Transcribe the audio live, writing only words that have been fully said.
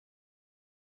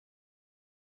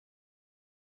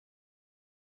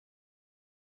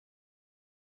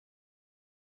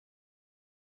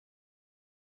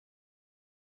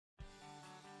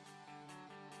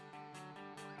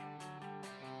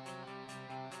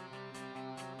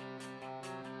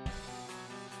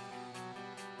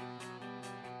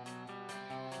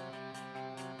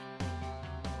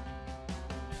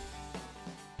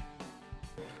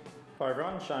Hi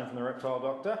everyone, Shane from the Reptile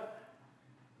Doctor,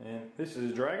 and this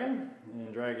is Dragon,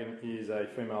 and Dragon is a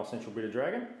female central bearded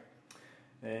dragon,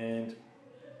 and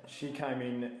she came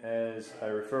in as a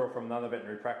referral from another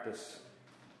veterinary practice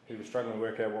who was struggling to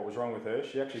work out what was wrong with her.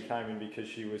 She actually came in because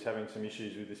she was having some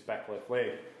issues with this back left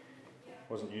leg,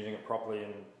 wasn't using it properly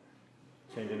and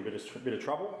seemed in a bit of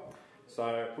trouble.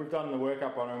 So we've done the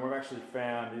workup on her, and we've actually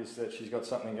found is that she's got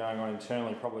something going on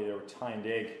internally, probably a retained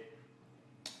egg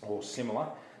or similar.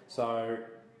 So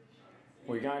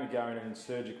we're going to go in and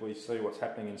surgically see what's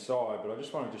happening inside, but I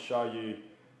just wanted to show you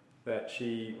that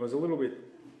she was a little bit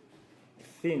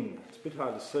thin. It's a bit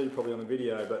hard to see probably on the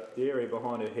video, but the area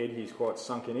behind her head here is quite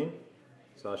sunken in,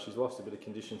 so she's lost a bit of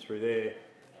condition through there.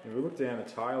 If we look down the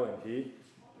tail end here,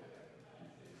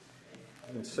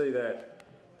 you can see that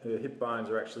her hip bones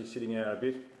are actually sitting out a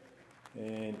bit,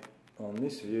 and on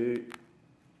this view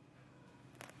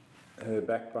her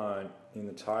backbone in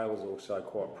the tail is also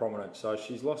quite prominent, so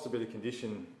she's lost a bit of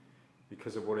condition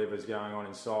because of whatever's going on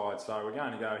inside. So we're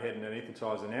going to go ahead and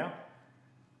anaesthetise her now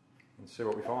and see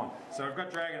what we find. So we've got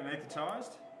Dragon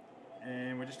anaesthetised,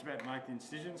 and we're just about to make the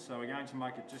incision. So we're going to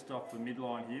make it just off the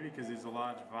midline here because there's a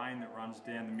large vein that runs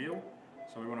down the middle,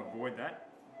 so we want to avoid that.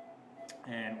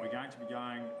 And we're going to be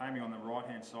aiming on the right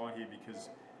hand side here because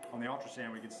on the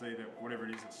ultrasound we can see that whatever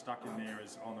it is that's stuck in there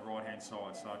is on the right hand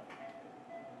side. So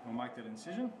we'll make that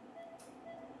incision.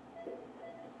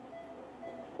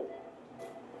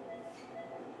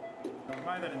 I've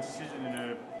made that incision in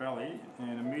her belly,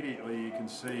 and immediately you can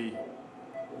see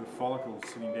the follicles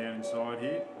sitting down inside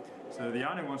here. So the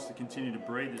owner wants to continue to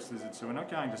breed this lizard, so we're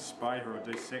not going to spay her or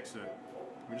desex her.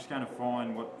 We're just going to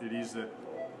find what it is that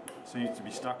seems to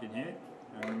be stuck in here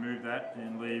and remove that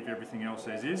and leave everything else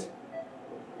as is,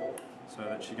 so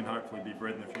that she can hopefully be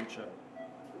bred in the future.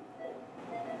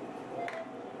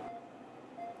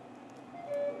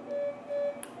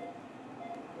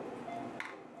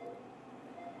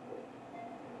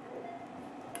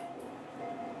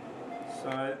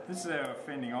 So this is our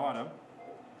offending item,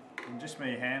 and just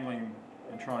me handling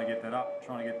and trying to get that up,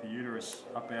 trying to get the uterus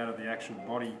up out of the actual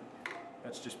body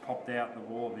that's just popped out the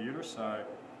wall of the uterus.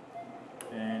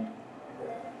 And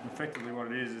effectively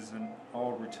what it is an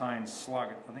old retained slug.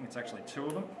 I think it's actually 2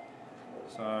 of them,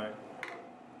 so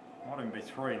might even be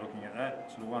 3 looking at that.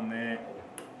 Sort of one there,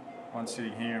 one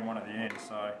sitting here and one at the end,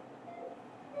 so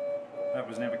that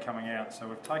was never coming out. So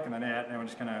we've taken that out. Now we're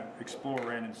just going to explore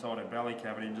around inside her belly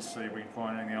cavity and just see if we can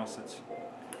find anything else that's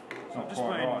not just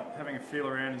quite right. Having a feel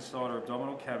around inside her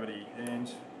abdominal cavity, and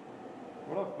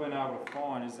what I've been able to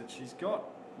find is that she's got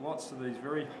lots of these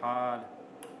very hard,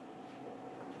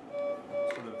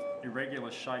 sort of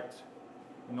irregular shaped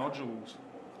nodules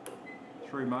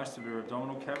through most of her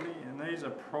abdominal cavity, and these are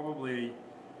probably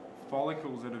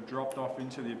follicles that have dropped off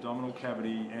into the abdominal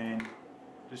cavity and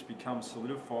just become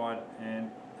solidified and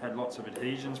had lots of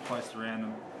adhesions placed around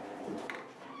them.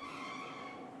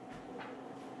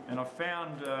 And I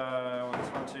found,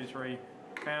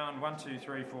 found 1, 2,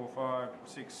 3, 4, 5,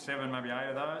 6, 7, maybe 8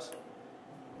 of those.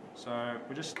 So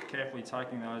we're just carefully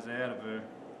taking those out of her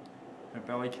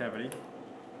belly cavity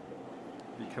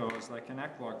because they can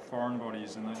act like foreign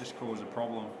bodies and they just cause a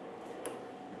problem.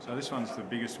 So this one's the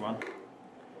biggest one,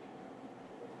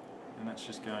 and that's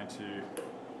just going to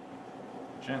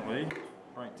gently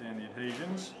break down the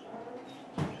adhesions.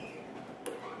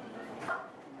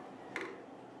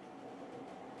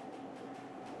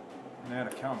 And out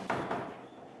it comes.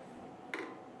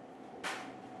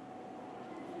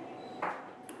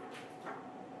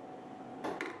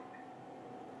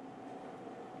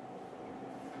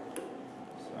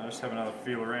 So I just have another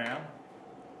feel around.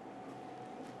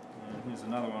 And here's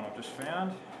another one I've just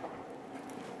found.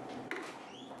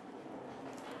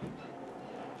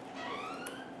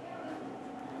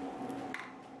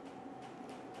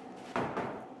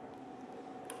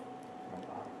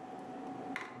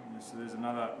 So there's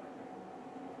another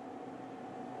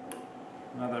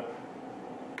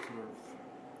sort of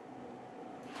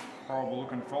horrible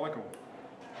looking follicle.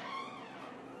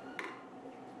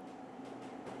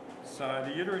 So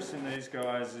the uterus in these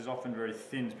guys is often very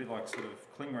thin. It's a bit like sort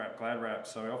of cling wrap, glad wrap,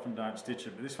 so we often don't stitch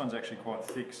it, but this one's actually quite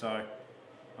thick, so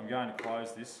I'm going to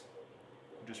close this.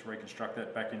 We'll just reconstruct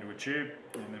that back into a tube,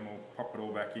 and then we'll pop it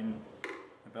all back in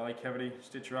the belly cavity,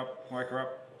 stitch her up, wake her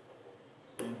up,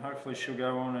 and hopefully she'll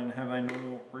go on and have a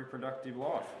normal reproductive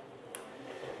life.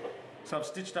 So I've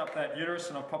stitched up that uterus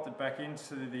and I've popped it back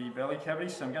into the belly cavity,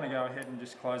 so I'm going to go ahead and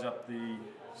just close up the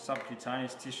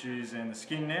subcutaneous tissues and the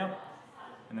skin now,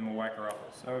 and then we'll wake her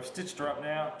up. So we've stitched her up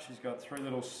now. She's got 3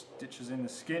 little stitches in the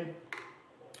skin.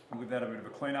 We'll give that a bit of a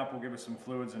clean up. We'll give her some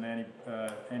fluids and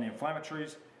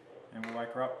anti-inflammatories, and we'll wake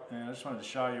her up. And I just wanted to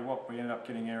show you what we ended up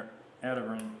getting out of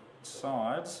her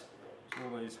insides. So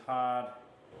all these hard,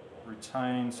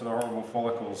 retained sort of horrible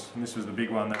follicles, and this was the big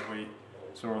one that we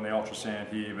saw on the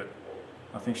ultrasound here, but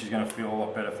I think she's going to feel a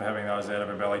lot better for having those out of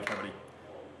her belly cavity.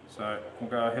 So we'll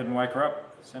go ahead and wake her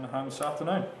up, send her home this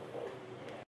afternoon.